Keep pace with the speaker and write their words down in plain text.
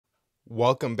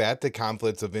Welcome back to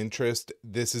Conflicts of Interest.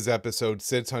 This is episode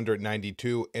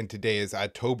 692, and today is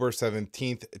October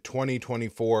 17th,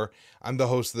 2024. I'm the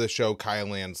host of the show, Kyle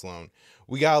Anzalone.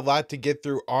 We got a lot to get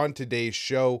through on today's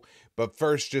show, but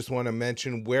first, just want to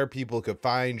mention where people could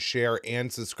find, share, and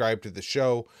subscribe to the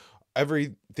show.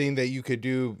 Everything that you could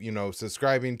do,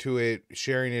 subscribing to it,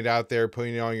 sharing it out there,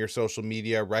 putting it on your social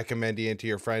media, recommending it to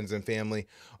your friends and family,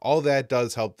 all that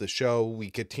does help the show. We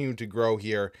continue to grow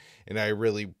here, and I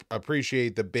really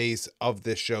appreciate the base of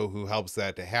this show who helps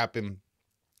that to happen.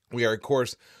 We are, of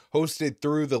course, hosted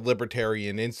through the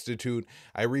Libertarian Institute.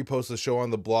 I repost the show on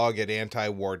the blog at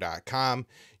antiwar.com,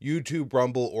 YouTube,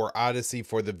 Rumble, or Odysee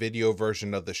for the video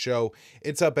version of the show.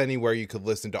 It's up anywhere you could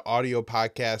listen to audio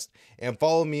podcasts, and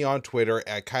follow me on Twitter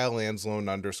at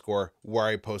KyleAnzalone_, where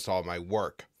I post all my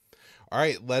work. All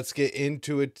right, let's get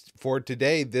into it for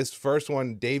today. This first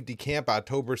one, Dave DeCamp,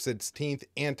 October 16th,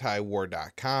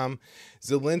 antiwar.com.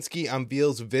 Zelensky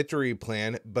unveils victory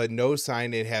plan, but no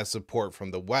sign it has support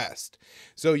from the West.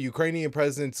 So Ukrainian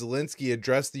President Zelensky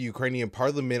addressed the Ukrainian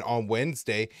parliament on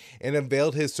Wednesday and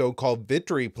unveiled his so-called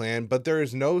victory plan, but there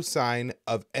is no sign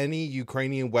of any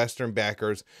Ukrainian Western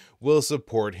backers will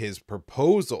support his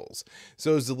proposals.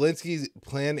 So Zelensky's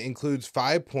plan includes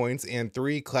 5 points and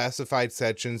 3 classified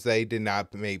sections that he did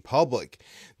not make public.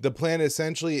 The plan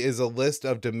essentially is a list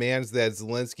of demands that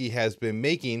Zelensky has been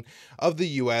making of the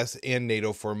U.S. and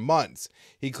NATO for months.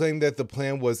 He claimed that the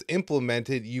plan was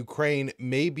implemented, Ukraine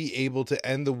may be able to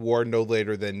end the war no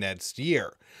later than next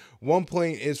year. One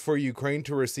point is for Ukraine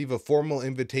to receive a formal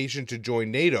invitation to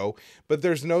join NATO, but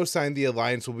there's no sign the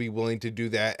alliance will be willing to do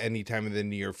that anytime in the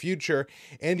near future,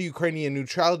 and Ukrainian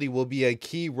neutrality will be a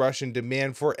key Russian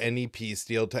demand for any peace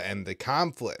deal to end the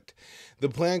conflict. The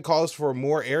plan calls for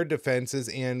more air defenses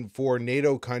and for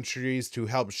NATO countries to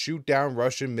help shoot down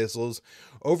Russian missiles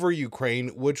over Ukraine,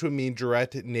 which would mean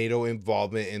direct NATO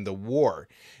involvement in the war.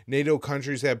 NATO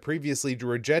countries have previously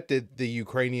rejected the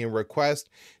Ukrainian request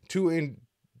to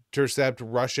intercept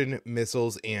Russian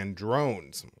missiles and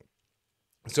drones.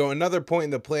 So another point in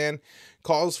the plan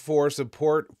calls for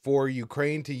support for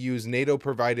Ukraine to use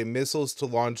NATO-provided missiles to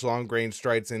launch long-range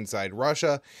strikes inside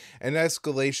Russia, an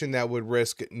escalation that would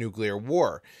risk nuclear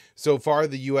war. So far,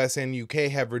 the US and UK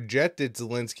have rejected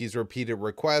Zelensky's repeated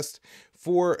requests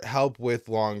for help with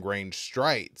long-range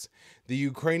strikes.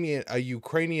 A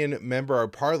Ukrainian member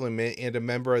of parliament and a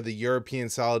member of the European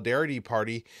Solidarity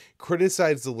Party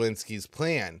criticized Zelensky's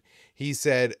plan. He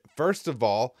said, first of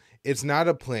all, it's not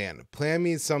a plan. Plan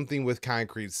means something with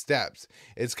concrete steps.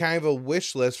 It's kind of a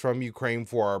wish list from Ukraine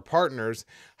for our partners,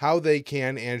 how they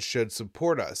can and should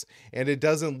support us. And it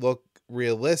doesn't look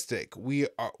realistic. We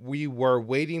were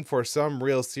waiting for some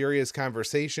real serious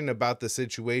conversation about the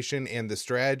situation and the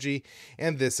strategy,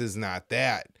 and this is not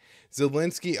that.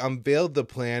 Zelensky unveiled the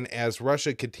plan as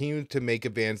Russia continued to make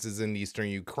advances in eastern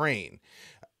Ukraine.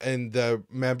 And the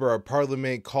member of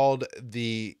parliament called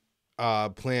the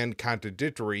plan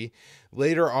contradictory.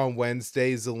 Later on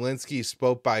Wednesday, Zelensky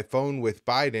spoke by phone with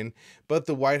Biden, but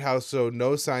the White House showed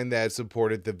no sign that it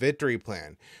supported the victory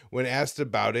plan. When asked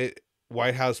about it,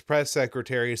 White House press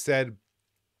secretary said,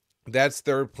 "That's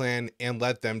their plan and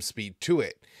let them speak to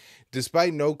it."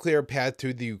 Despite no clear path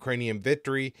to the Ukrainian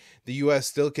victory, the U.S.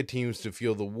 still continues to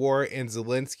fuel the war, and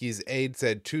Zelensky's aide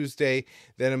said Tuesday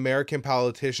that American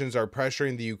politicians are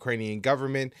pressuring the Ukrainian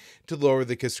government to lower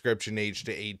the conscription age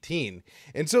to 18.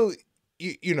 And so,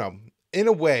 in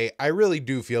a way, I really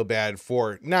do feel bad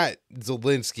for not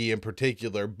Zelensky in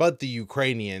particular, but the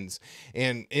Ukrainians,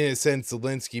 and in a sense,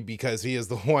 Zelensky, because he is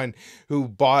the one who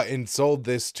bought and sold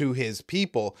this to his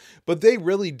people. But they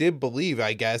really did believe,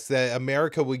 I guess, that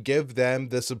America would give them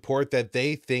the support that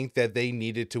they think that they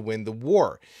needed to win the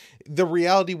war. The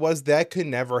reality was that could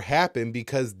never happen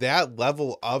because that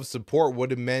level of support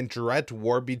would have meant direct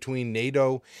war between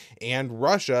NATO and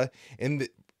Russia, and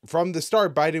from the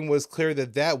start, Biden was clear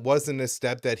that that wasn't a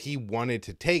step that he wanted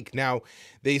to take. Now,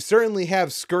 they certainly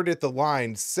have skirted the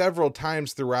line several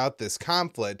times throughout this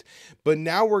conflict, but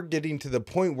now we're getting to the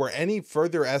point where any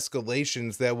further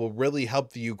escalations that will really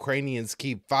help the Ukrainians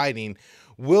keep fighting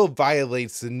will violate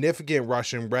significant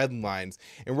Russian red lines.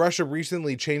 And Russia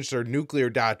recently changed their nuclear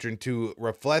doctrine to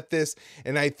reflect this.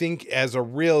 And I think as a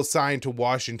real sign to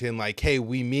Washington, like, hey,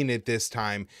 we mean it this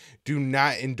time, do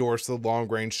not endorse the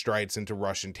long-range strikes into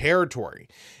Russian territory.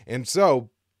 And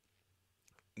so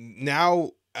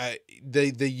now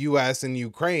the U.S. and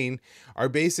Ukraine are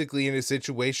basically in a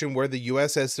situation where the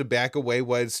U.S. has to back away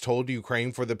what it's told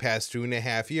Ukraine for the past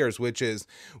 2.5 years, which is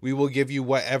we will give you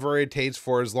whatever it takes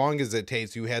for as long as it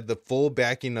takes. You had the full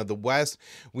backing of the West.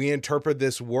 We interpret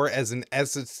this war as an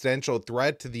existential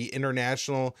threat to the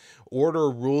international order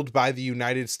ruled by the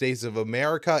United States of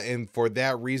America, and for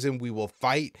that reason, we will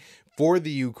fight for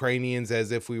the Ukrainians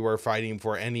as if we were fighting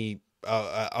for any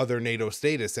other NATO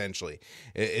state, essentially,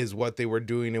 is what they were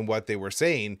doing and what they were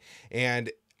saying.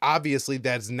 And obviously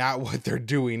that's not what they're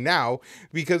doing now,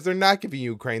 because they're not giving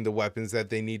Ukraine the weapons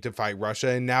that they need to fight Russia.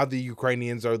 And now the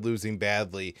Ukrainians are losing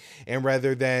badly. And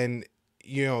rather than,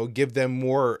 give them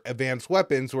more advanced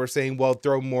weapons, we're saying, well,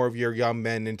 throw more of your young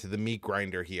men into the meat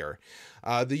grinder here.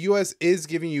 The U.S. is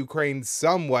giving Ukraine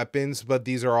some weapons, but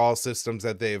these are all systems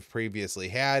that they have previously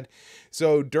had.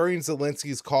 So during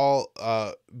Zelensky's call,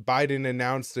 Biden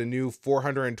announced a new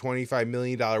 $425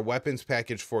 million weapons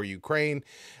package for Ukraine.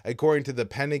 According to the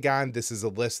Pentagon, this is a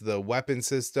list of the weapon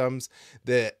systems.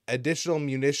 The additional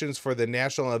munitions for the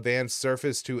National Advanced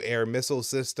Surface-to-Air Missile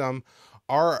System,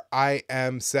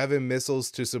 RIM-7 missiles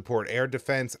to support air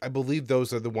defense. I believe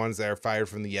those are the ones that are fired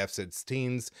from the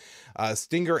F-16s.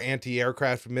 Stinger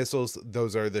anti-aircraft missiles,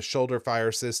 those are the shoulder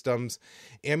fire systems.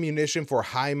 Ammunition for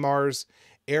HIMARS,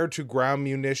 air-to-ground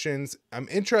munitions. I'm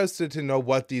interested to know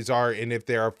what these are and if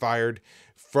they are fired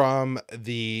from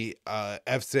the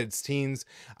F-16s.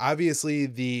 Obviously,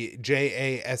 the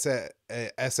JASSMs,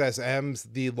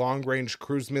 the long-range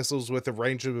cruise missiles with a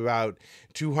range of about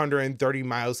 230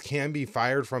 miles, can be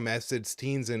fired from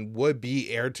F-16s and would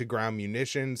be air-to-ground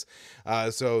munitions.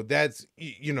 So that's,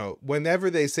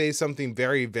 whenever they say something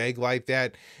very vague like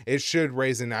that, it should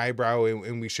raise an eyebrow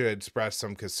and we should express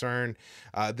some concern.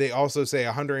 They also say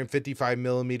 155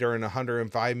 millimeter and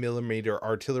 105 millimeter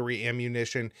artillery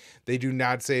ammunition. They do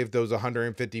not say if those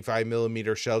 155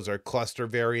 millimeter shells are cluster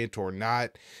variant or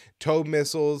not. TOW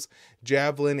missiles,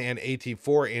 Javelin and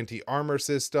AT-4 anti-armor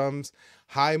systems,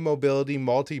 high mobility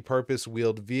multi-purpose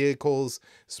wheeled vehicles,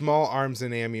 small arms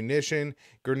and ammunition,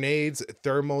 grenades,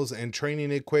 thermals and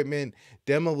training equipment,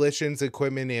 demolitions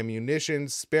equipment, ammunition,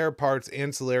 spare parts,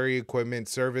 ancillary equipment,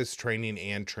 service, training,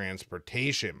 and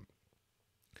transportation.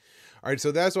 All right,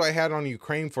 so that's what I had on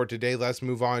Ukraine for today. Let's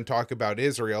move on and talk about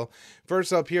Israel.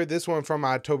 First up here, this one from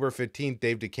October 15th,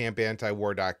 Dave DeCamp,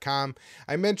 antiwar.com.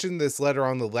 I mentioned this letter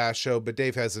on the last show, but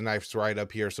Dave has a nice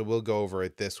write-up here, so we'll go over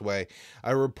it this way.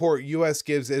 A report, U.S.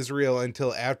 gives Israel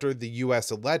until after the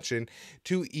U.S. election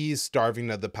to ease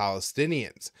starving of the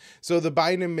Palestinians. So the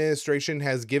Biden administration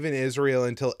has given Israel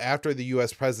until after the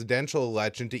U.S. presidential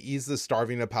election to ease the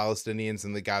starving of Palestinians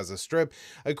in the Gaza Strip,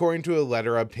 according to a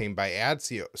letter obtained by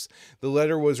Axios. The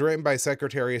letter was written by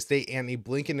Secretary of State Antony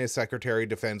Blinken and Secretary of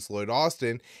Defense Lloyd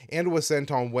Austin and was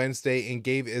sent on Wednesday and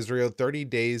gave Israel 30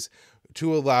 days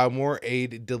to allow more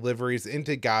aid deliveries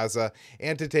into Gaza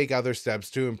and to take other steps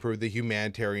to improve the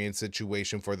humanitarian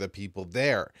situation for the people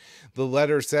there. The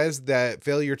letter says that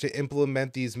failure to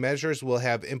implement these measures will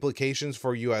have implications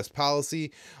for U.S.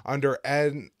 policy under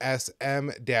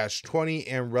NSM-20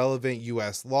 and relevant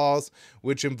U.S. laws,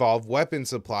 which involve weapon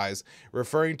supplies,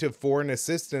 referring to foreign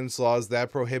assistance laws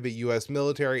that prohibit U.S.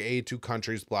 military aid to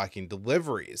countries blocking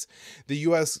deliveries. The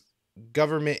U.S.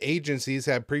 government agencies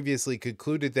had previously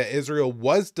concluded that Israel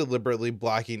was deliberately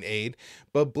blocking aid,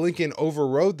 but Blinken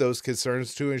overrode those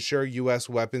concerns to ensure U.S.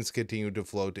 weapons continue to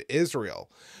flow to Israel.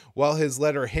 While his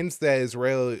letter hints that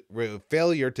Israel's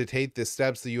failure to take the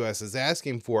steps the U.S. is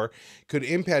asking for could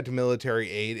impact military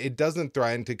aid, it doesn't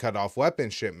threaten to cut off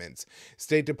weapons shipments.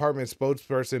 State Department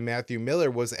spokesperson Matthew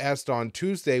Miller was asked on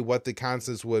Tuesday what the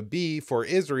consequences would be for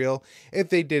Israel if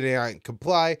they did not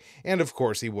comply, and of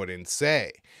course he wouldn't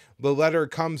say. The letter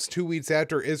comes 2 weeks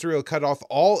after Israel cut off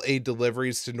all aid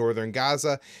deliveries to northern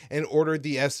Gaza and ordered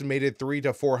the estimated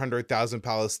 300,000 to 400,000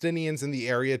 Palestinians in the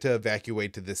area to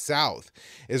evacuate to the south.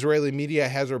 Israeli media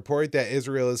has reported that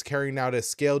Israel is carrying out a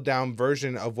scaled-down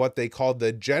version of what they call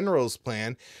the General's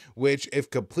Plan, which,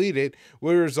 if completed,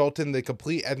 would result in the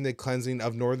complete ethnic cleansing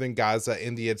of northern Gaza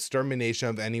and the extermination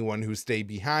of anyone who stayed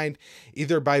behind,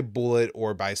 either by bullet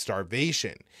or by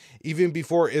starvation. Even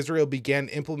before Israel began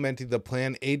implementing the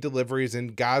plan, aid deliveries in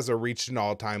Gaza reached an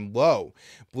all-time low.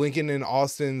 Blinken and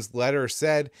Austin's letter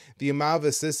said the amount of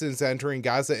assistance entering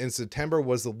Gaza in September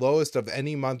was the lowest of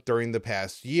any month during the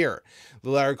past year.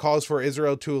 The letter calls for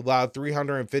Israel to allow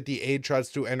 350 aid trucks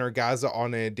to enter Gaza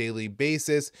on a daily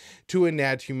basis, to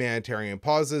enact humanitarian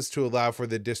pauses to allow for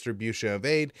the distribution of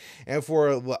aid, and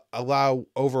for allow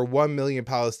over 1 million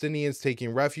Palestinians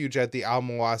taking refuge at the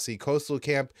Al-Mawasi coastal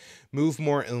camp move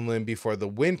more inland before the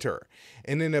winter.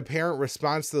 In an apparent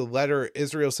response to the letter,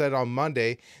 Israel said on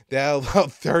Monday that it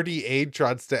allowed 30 aid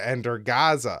trucks to enter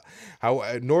Gaza,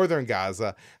 northern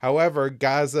Gaza. However,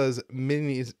 Gaza's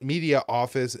media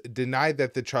office denied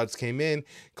that the trucks came in,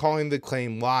 calling the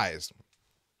claim lies.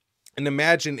 And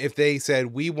imagine if they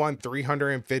said, we want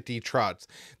 350 trucks.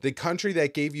 The country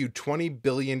that gave you $20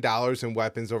 billion in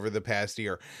weapons over the past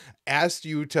year asked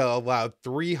you to allow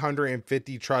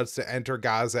 350 trucks to enter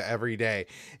Gaza every day.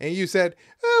 And you said,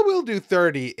 we'll do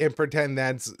 30 and pretend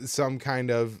that's some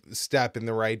kind of step in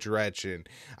the right direction.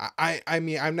 I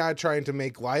mean, I'm not trying to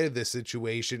make light of this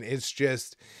situation. It's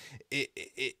just,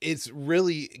 it's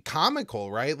really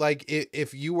comical, right? Like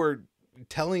if you were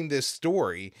telling this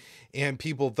story and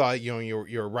people thought,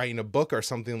 you're writing a book or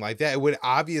something like that, it would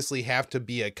obviously have to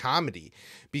be a comedy,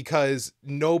 because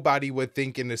nobody would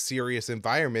think in a serious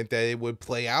environment that it would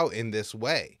play out in this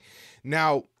way.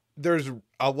 Now, there's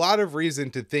a lot of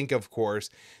reason to think, of course,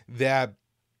 that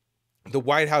the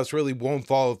White House really won't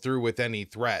follow through with any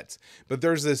threats. But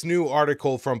there's this new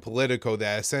article from Politico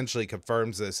that essentially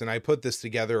confirms this, and I put this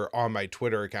together on my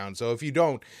Twitter account. So if you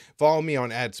don't, follow me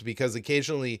on X, because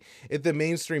occasionally, if the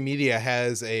mainstream media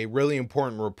has a really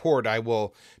important report, I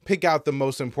will pick out the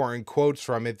most important quotes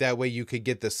from it. That way you could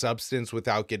get the substance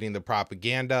without getting the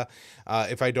propaganda,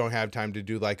 if I don't have time to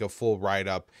do like a full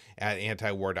write-up at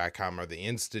antiwar.com or the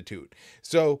Institute.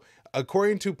 So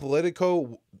according to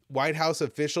Politico, White House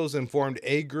officials informed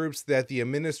aid groups that the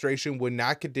administration would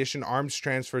not condition arms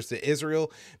transfers to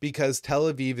Israel because Tel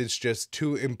Aviv is just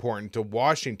too important to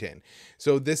Washington.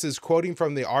 So this is quoting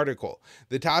from the article.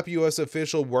 The top U.S.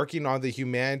 official working on the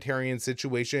humanitarian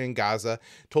situation in Gaza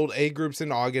told aid groups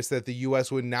in August that the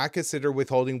U.S. would not consider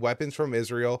withholding weapons from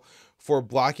Israel for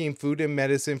blocking food and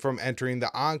medicine from entering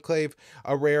the enclave,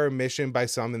 a rare omission by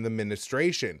some in the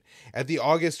administration. At the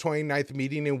August 29th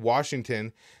meeting in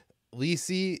Washington,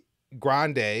 Lisi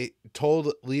Grande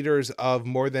told leaders of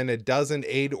more than a dozen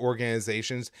aid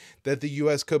organizations that the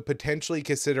U.S. could potentially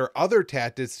consider other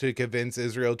tactics to convince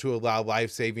Israel to allow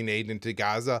life-saving aid into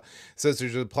Gaza, such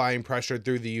as applying pressure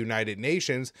through the United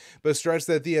Nations, but stressed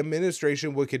that the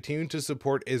administration would continue to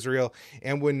support Israel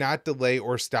and would not delay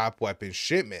or stop weapons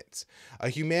shipments. A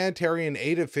humanitarian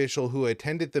aid official who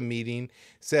attended the meeting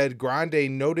said Grande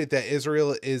noted that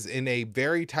Israel is in a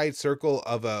very tight circle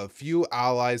of a few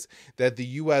allies that the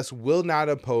U.S. will not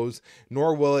oppose,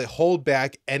 nor will it hold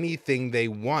back anything they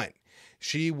want.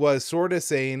 She was sort of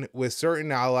saying, with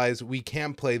certain allies, we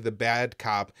can't play the bad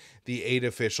cop, the aid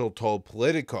official told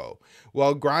Politico.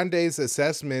 While Grande's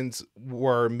assessments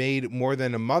were made more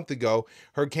than a month ago,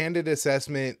 her candid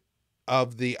assessment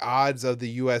of the odds of the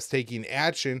U.S. taking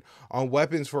action on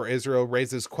weapons for Israel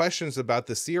raises questions about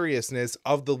the seriousness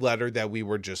of the letter that we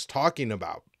were just talking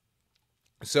about.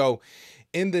 So,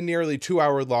 in the nearly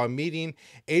 2-hour-long meeting,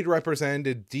 aid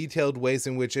represented detailed ways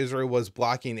in which Israel was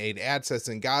blocking aid access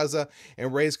in Gaza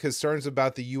and raised concerns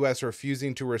about the U.S.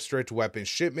 refusing to restrict weapons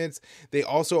shipments. They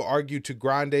also argued to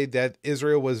Grande that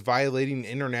Israel was violating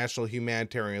international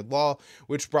humanitarian law,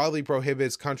 which broadly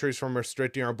prohibits countries from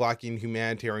restricting or blocking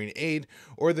humanitarian aid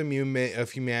or the movement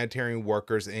of humanitarian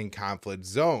workers in conflict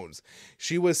zones.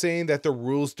 She was saying that the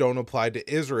rules don't apply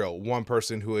to Israel, one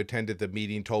person who attended the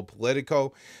meeting told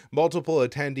Politico. Multiple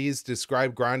attendees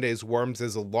described Grande's words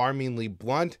as alarmingly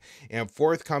blunt and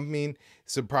forthcoming,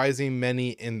 surprising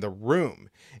many in the room.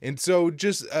 And so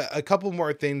just a couple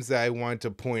more things that I want to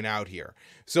point out here.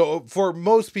 So for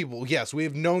most people, yes, we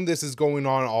have known this is going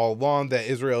on all along, that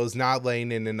Israel is not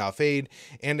laying in enough aid,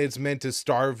 and it's meant to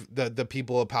starve the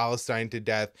people of Palestine to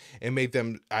death and make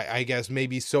them, I guess,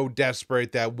 maybe so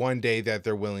desperate that one day that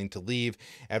they're willing to leave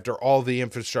after all the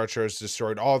infrastructure is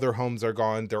destroyed, all their homes are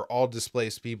gone, they're all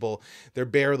displaced people, they're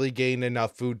barely getting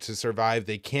enough food to survive,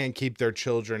 they can't keep their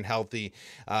children healthy.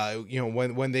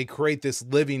 When they create this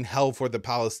living hell for the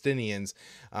Palestinians,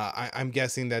 I'm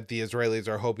guessing that the Israelis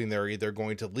are hoping they're either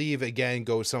going to leave again,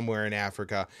 go somewhere in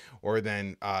Africa, or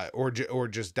then or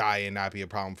just die and not be a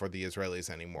problem for the Israelis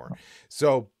anymore.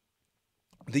 So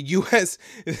the U.S.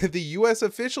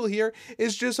 official here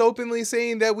is just openly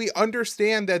saying that we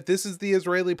understand that this is the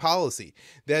Israeli policy,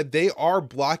 that they are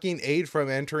blocking aid from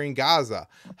entering Gaza.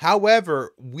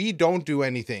 However, we don't do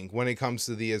anything when it comes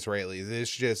to the Israelis.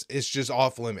 It's just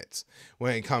off limits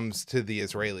when it comes to the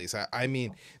Israelis. I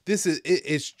mean,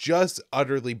 it's just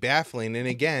utterly baffling. And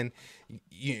again,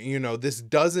 this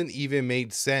doesn't even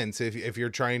make sense if you're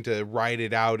trying to write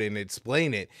it out and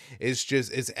explain it.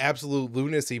 It's absolute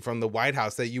lunacy from the White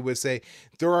House that you would say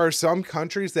there are some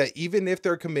countries that even if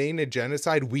they're committing a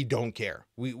genocide, we don't care.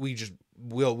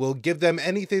 We'll give them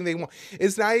anything they want.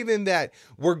 It's not even that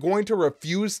we're going to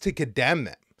refuse to condemn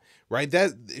them, right?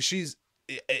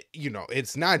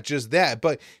 it's not just that,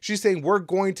 but she's saying we're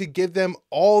going to give them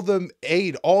all the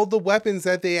aid, all the weapons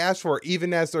that they asked for,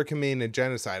 even as they're committing a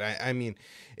genocide. I mean,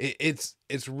 it's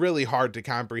really hard to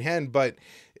comprehend, but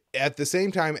at the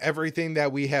same time, everything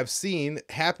that we have seen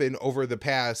happen over the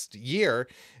past year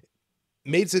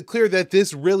makes it clear that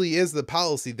this really is the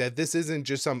policy, that this isn't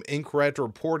just some incorrect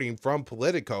reporting from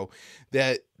Politico,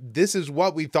 that this is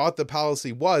what we thought the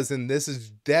policy was, and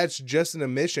that's just an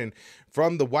admission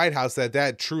from the White House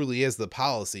that truly is the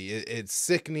policy. It's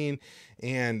sickening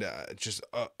and just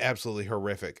absolutely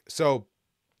horrific. So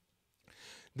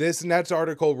this next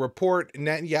article report,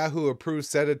 Netanyahu approves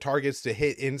set of targets to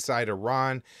hit inside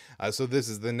Iran. So this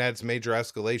is the next major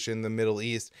escalation in the Middle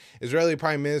East. Israeli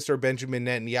Prime Minister Benjamin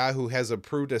Netanyahu has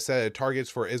approved a set of targets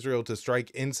for Israel to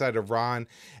strike inside Iran,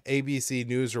 ABC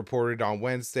News reported on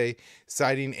Wednesday,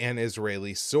 citing an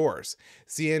Israeli source.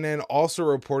 CNN also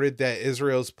reported that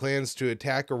Israel's plans to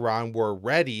attack Iran were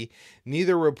ready.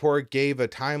 Neither report gave a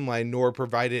timeline nor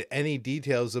provided any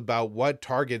details about what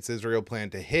targets Israel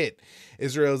planned to hit.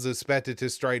 Israel is expected to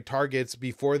strike targets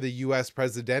before the U.S.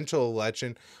 presidential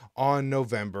election on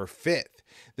November 5th.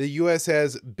 The U.S.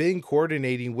 has been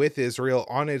coordinating with Israel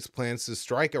on its plans to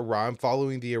strike Iran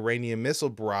following the Iranian missile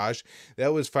barrage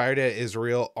that was fired at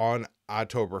Israel on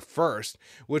October 1st,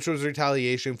 which was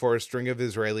retaliation for a string of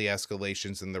Israeli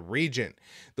escalations in the region.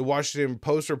 The Washington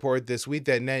Post reported this week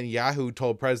that Netanyahu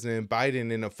told President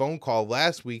Biden in a phone call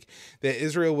last week that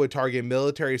Israel would target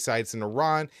military sites in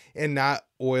Iran and not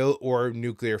oil or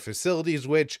nuclear facilities,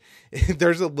 which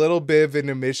there's a little bit of an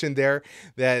omission there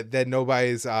that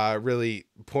nobody's really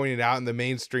pointed out in the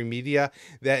mainstream media,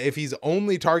 that if he's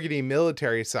only targeting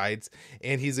military sites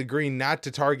and he's agreeing not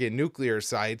to target nuclear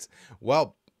sites,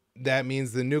 well, that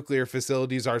means the nuclear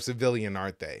facilities are civilian,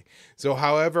 aren't they? So,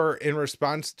 however, in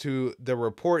response to the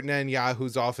report,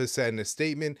 Netanyahu's office said in a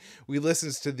statement, "We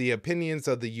listen to the opinions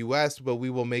of the U.S., but we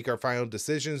will make our final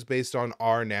decisions based on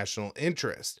our national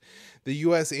interest." The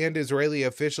U.S. and Israeli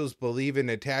officials believe an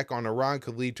attack on Iran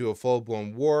could lead to a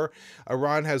full-blown war.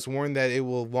 Iran has warned that it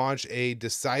will launch a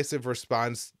decisive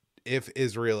response if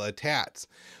Israel attacks.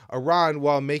 Iran,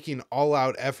 while making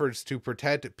all-out efforts to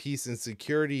protect peace and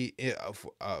security,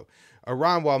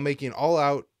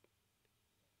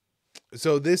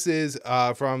 so this is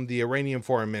from the Iranian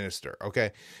foreign minister,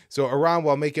 okay? So Iran,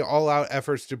 while making all-out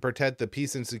efforts to protect the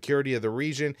peace and security of the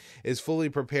region, is fully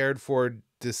prepared for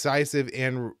decisive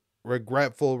and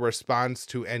regretful response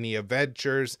to any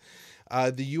adventures.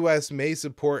 The U.S. may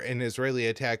support an Israeli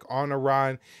attack on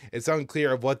Iran. It's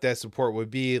unclear of what that support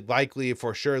would be, likely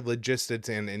for sure logistics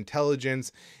and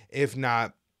intelligence, if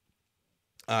not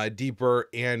deeper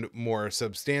and more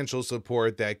substantial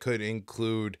support that could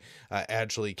include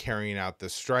actually carrying out the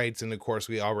strikes. And of course,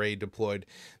 we already deployed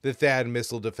the THAAD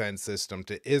missile defense system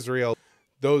to Israel.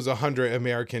 Those 100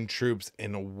 American troops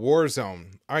in a war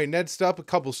zone. All right, next up, a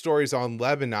couple stories on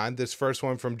Lebanon. This first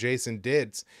one from Jason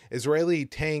Ditz. Israeli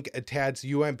tank attacks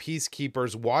UN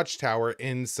peacekeepers' watchtower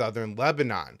in southern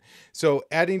Lebanon. So,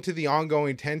 adding to the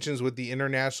ongoing tensions with the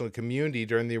international community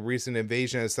during the recent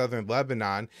invasion of southern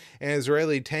Lebanon, an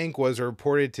Israeli tank was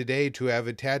reported today to have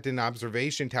attacked an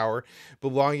observation tower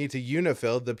belonging to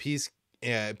UNIFIL, the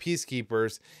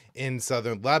peacekeepers in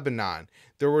southern Lebanon.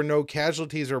 There were no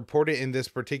casualties reported in this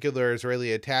particular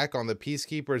Israeli attack on the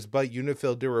peacekeepers, but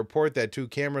UNIFIL did report that 2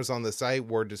 cameras on the site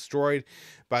were destroyed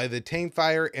by the tank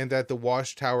fire and that the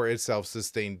watchtower itself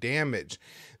sustained damage.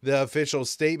 The official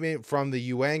statement from the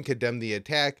UN condemned the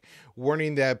attack,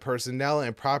 warning that personnel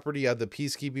and property of the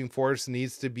peacekeeping force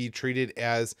needs to be treated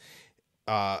as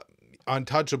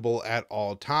untouchable at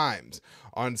all times.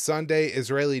 On Sunday,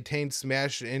 Israeli tanks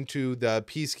smashed into the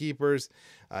peacekeepers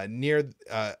near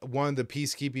one of the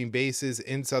peacekeeping bases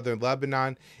in southern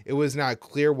Lebanon. It was not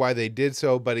clear why they did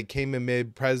so, but it came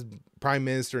amid Prime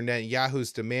Minister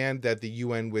Netanyahu's demand that the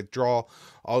UN withdraw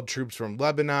all troops from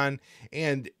Lebanon.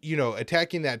 And,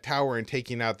 attacking that tower and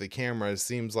taking out the cameras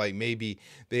seems like maybe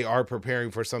they are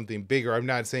preparing for something bigger. I'm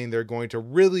not saying they're going to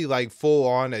really full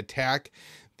on attack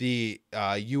the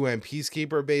UN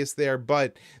peacekeeper base there,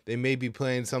 but they may be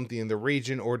planning something in the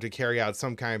region or to carry out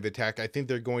some kind of attack. I think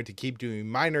they're going to keep doing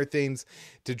minor things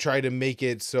to try to make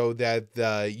it so that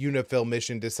the UNIFIL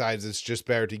mission decides it's just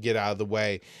better to get out of the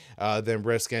way than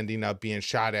risk ending up being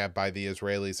shot at by the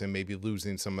Israelis and maybe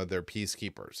losing some of their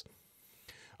peacekeepers.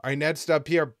 All right, next up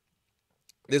here,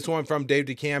 this one from Dave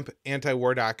DeCamp,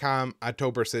 antiwar.com,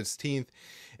 October 16th.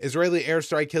 Israeli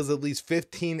airstrike kills at least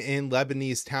 15 in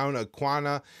Lebanese town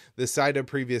Aqwana, the site of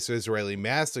previous Israeli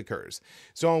massacres.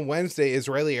 So on Wednesday,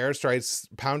 Israeli airstrikes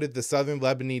pounded the southern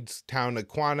Lebanese town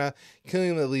Aqwana,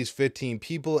 killing at least 15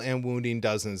 people and wounding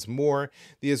dozens more.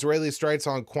 The Israeli strikes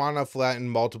on Aqwana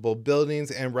flattened multiple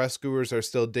buildings, and rescuers are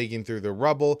still digging through the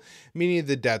rubble, meaning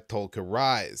the death toll could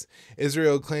rise.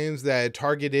 Israel claims that it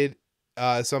targeted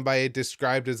somebody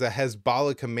described as a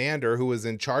Hezbollah commander who was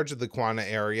in charge of the Aqwana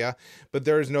area, but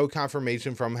there is no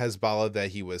confirmation from Hezbollah that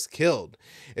he was killed.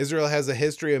 Israel has a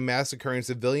history of massacring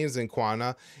civilians in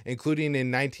Aqwana, including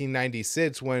in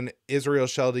 1996 when Israel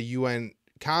shelled a UN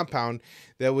compound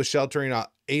that was sheltering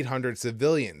 800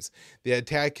 civilians. The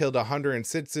attack killed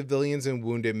 106 civilians and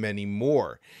wounded many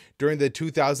more. During the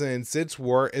 2006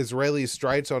 war, Israeli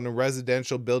strikes on a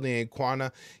residential building in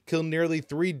Aqwana killed nearly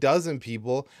 36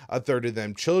 people, a third of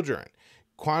them children.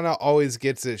 Aqwana always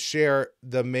gets its share,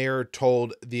 the mayor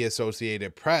told the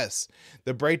Associated Press.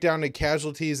 The breakdown of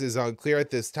casualties is unclear at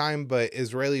this time, but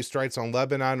Israeli strikes on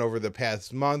Lebanon over the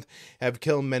past month have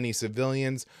killed many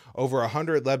civilians. Over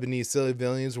 100 Lebanese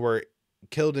civilians were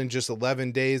killed in just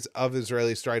 11 days of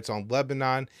Israeli strikes on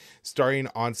Lebanon, starting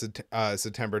on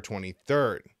September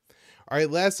 23rd. All right,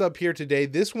 last up here today,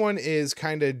 this one is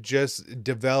kind of just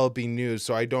developing news,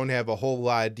 so I don't have a whole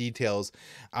lot of details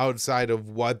outside of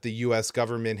what the U.S.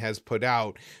 government has put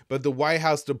out. But the White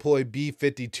House deployed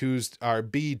B-52s, or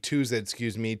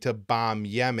B-2s, to bomb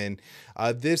Yemen.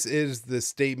 This is the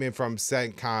statement from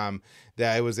CENTCOM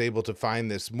that I was able to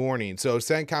find this morning. So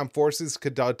CENTCOM forces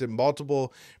conducted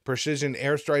multiple precision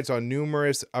airstrikes on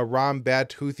numerous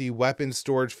Iran-backed Houthi weapons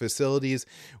storage facilities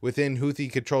within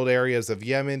Houthi-controlled areas of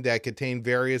Yemen that contain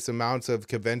various amounts of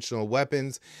conventional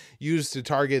weapons used to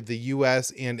target the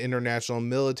U.S. and international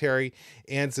military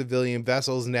and civilian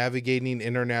vessels navigating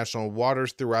international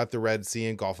waters throughout the Red Sea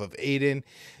and Gulf of Aden.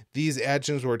 These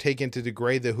actions were taken to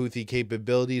degrade the Houthi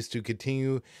capabilities to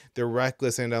continue their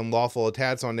reckless and unlawful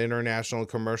attacks on international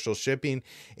commercial shipping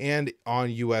and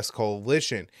on U.S.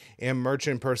 coalition and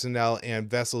merchant personnel and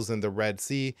vessels in the Red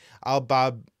Sea,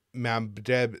 Al-Bab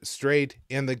Mandeb Strait,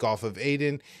 and the Gulf of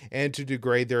Aden, and to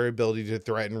degrade their ability to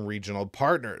threaten regional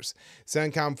partners.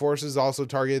 CENTCOM forces also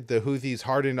targeted the Houthis'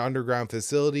 hardened underground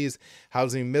facilities,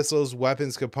 housing missiles,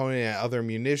 weapons component, and other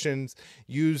munitions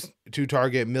used to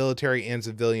target military and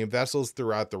civilian vessels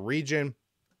throughout the region.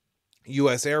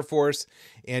 U.S. Air Force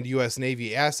and U.S.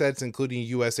 Navy assets, including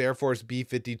U.S. Air Force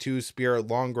B-52 Spirit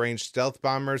long-range stealth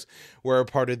bombers, were a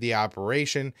part of the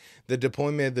operation. The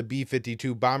deployment of the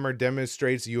B-52 bomber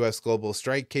demonstrates U.S. global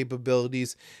strike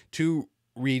capabilities to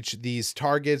reach these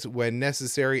targets when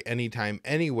necessary, anytime,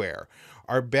 anywhere.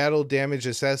 Our battle damage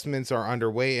assessments are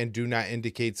underway and do not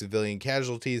indicate civilian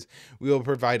casualties. We will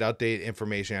provide updated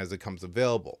information as it comes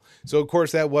available. So, of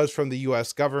course, that was from the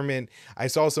U.S. government. I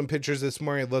saw some pictures this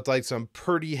morning. It looked like some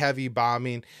pretty heavy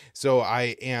bombing. So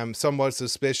I am somewhat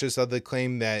suspicious of the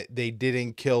claim that they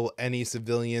didn't kill any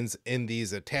civilians in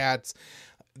these attacks.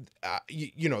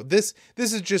 This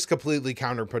is just completely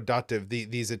counterproductive,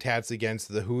 these attacks against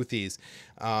the Houthis.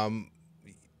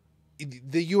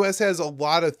 The U.S. has a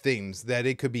lot of things that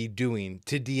it could be doing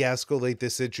to de-escalate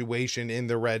the situation in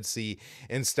the Red Sea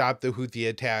and stop the Houthi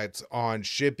attacks on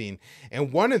shipping.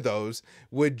 And one of those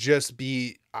would just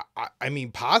be,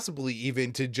 possibly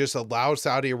even to just allow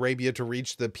Saudi Arabia to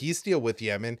reach the peace deal with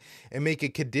Yemen and make a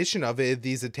condition of it if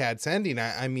these attacks ending.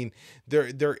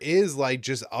 There is like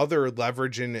just other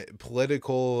leverage and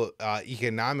political,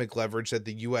 economic leverage that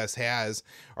the U.S. has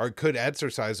or could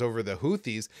exercise over the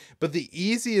Houthis. But the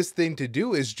easiest thing to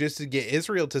do is just to get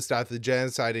Israel to stop the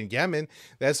genocide in Yemen.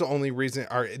 That's the only reason,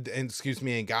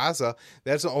 in Gaza.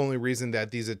 That's the only reason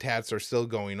that these attacks are still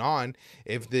going on.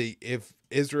 If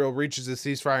Israel reaches a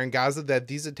ceasefire in Gaza, that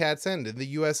these attacks end, and the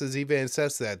U.S. has even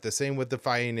assessed that. The same with the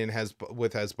fighting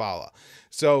with Hezbollah.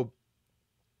 So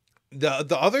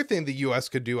the other thing the U.S.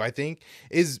 could do, I think,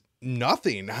 is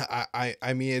nothing.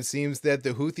 It seems that the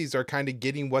Houthis are kind of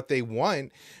getting what they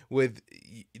want, with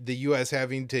the U.S.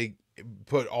 having to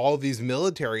put all these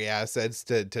military assets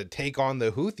to take on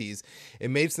the Houthis.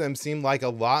 It makes them seem like a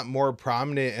lot more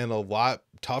prominent and a lot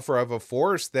tougher of a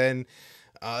force than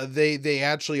they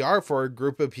actually are for a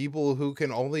group of people who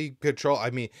can only control,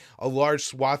 a large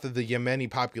swath of the Yemeni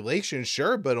population,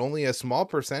 sure, but only a small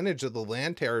percentage of the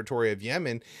land territory of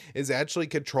Yemen is actually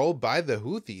controlled by the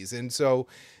Houthis. And so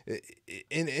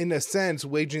in a sense,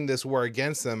 waging this war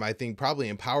against them, I think probably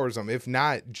empowers them, if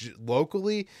not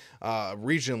locally,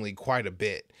 regionally, quite a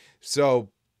bit. So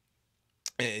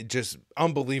Just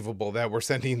unbelievable that we're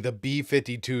sending the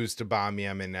B-52s to bomb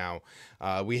Yemen now.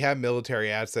 We have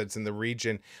military assets in the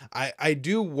region. I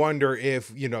do wonder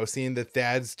if, seeing the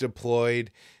THAADs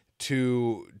deployed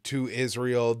to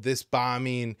Israel, this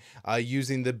bombing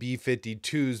using the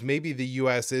B-52s, maybe the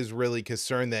U.S. is really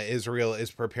concerned that Israel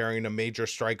is preparing a major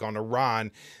strike on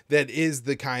Iran that is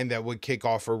the kind that would kick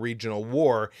off a regional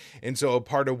war. And so a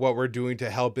part of what we're doing to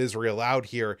help Israel out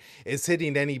here is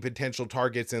hitting any potential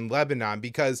targets in Lebanon,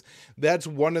 because that's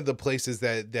one of the places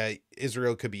that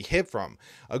Israel could be hit from.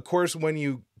 Of course, when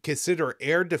you consider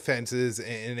air defenses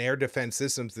and air defense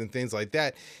systems and things like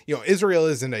that, Israel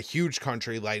isn't a huge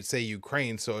country like, say,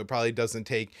 Ukraine, so it probably doesn't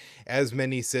take as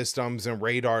many systems and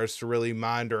radars to really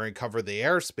monitor and cover the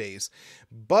airspace.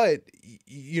 But,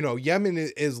 Yemen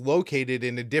is located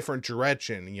in a different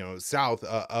direction, south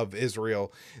of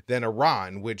Israel than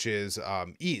Iran, which is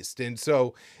east. And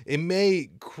so it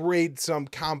may create some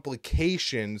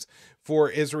complications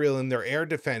for Israel and their air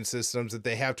defense systems, that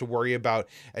they have to worry about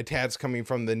attacks coming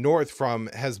from the north from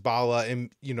Hezbollah,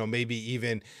 and, maybe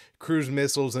even cruise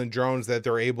missiles and drones that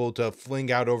they're able to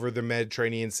fling out over the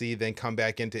Mediterranean Sea, then come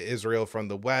back into Israel from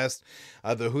the west.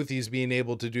 The Houthis being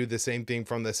able to do the same thing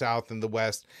from the south and the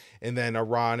west, and then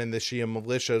Iran and the Shia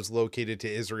militias located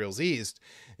to Israel's east.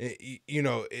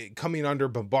 Coming under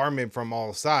bombardment from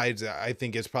all sides, I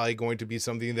think is probably going to be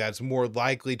something that's more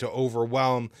likely to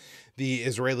overwhelm the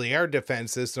Israeli air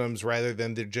defense systems rather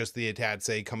than just the attack,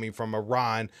 say, coming from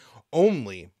Iran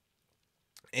only.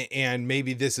 And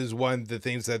maybe this is one of the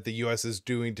things that the U.S. is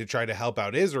doing to try to help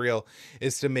out Israel,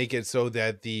 is to make it so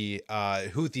that the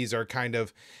Houthis are kind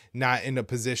of not in a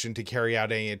position to carry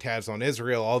out any attacks on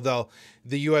Israel. Although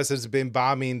the U.S. has been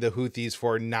bombing the Houthis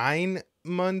for 9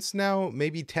 months now,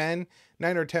 maybe 9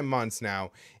 or 10 months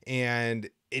now. And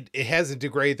it hasn't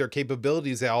degraded their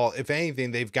capabilities at all. If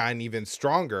anything, they've gotten even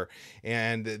stronger,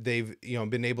 and they've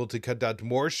been able to conduct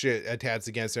more attacks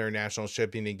against international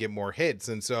shipping and get more hits.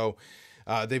 And so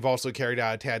they've also carried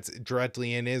out attacks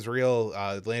directly in Israel,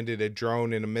 landed a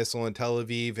drone and a missile in Tel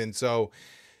Aviv. And so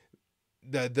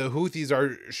the Houthis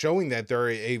are showing that they're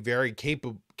a very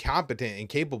competent and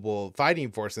capable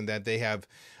fighting force, and that they have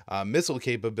missile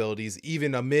capabilities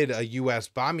even amid a U.S.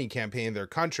 bombing campaign in their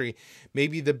country.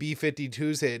 Maybe the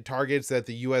B-52s hit targets that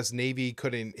the U.S. Navy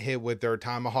couldn't hit with their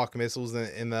Tomahawk missiles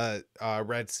in the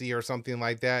Red Sea or something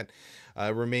like that.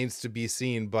 Remains to be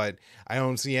seen, but I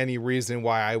don't see any reason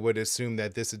why I would assume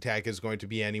that this attack is going to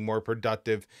be any more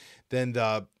productive than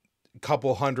the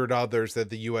couple hundred others that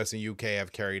the U.S. and UK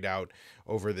have carried out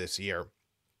over this year. All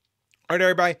right,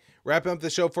 everybody, wrapping up the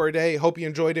show for today. Hope you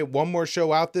enjoyed it. One more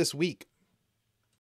show out this week.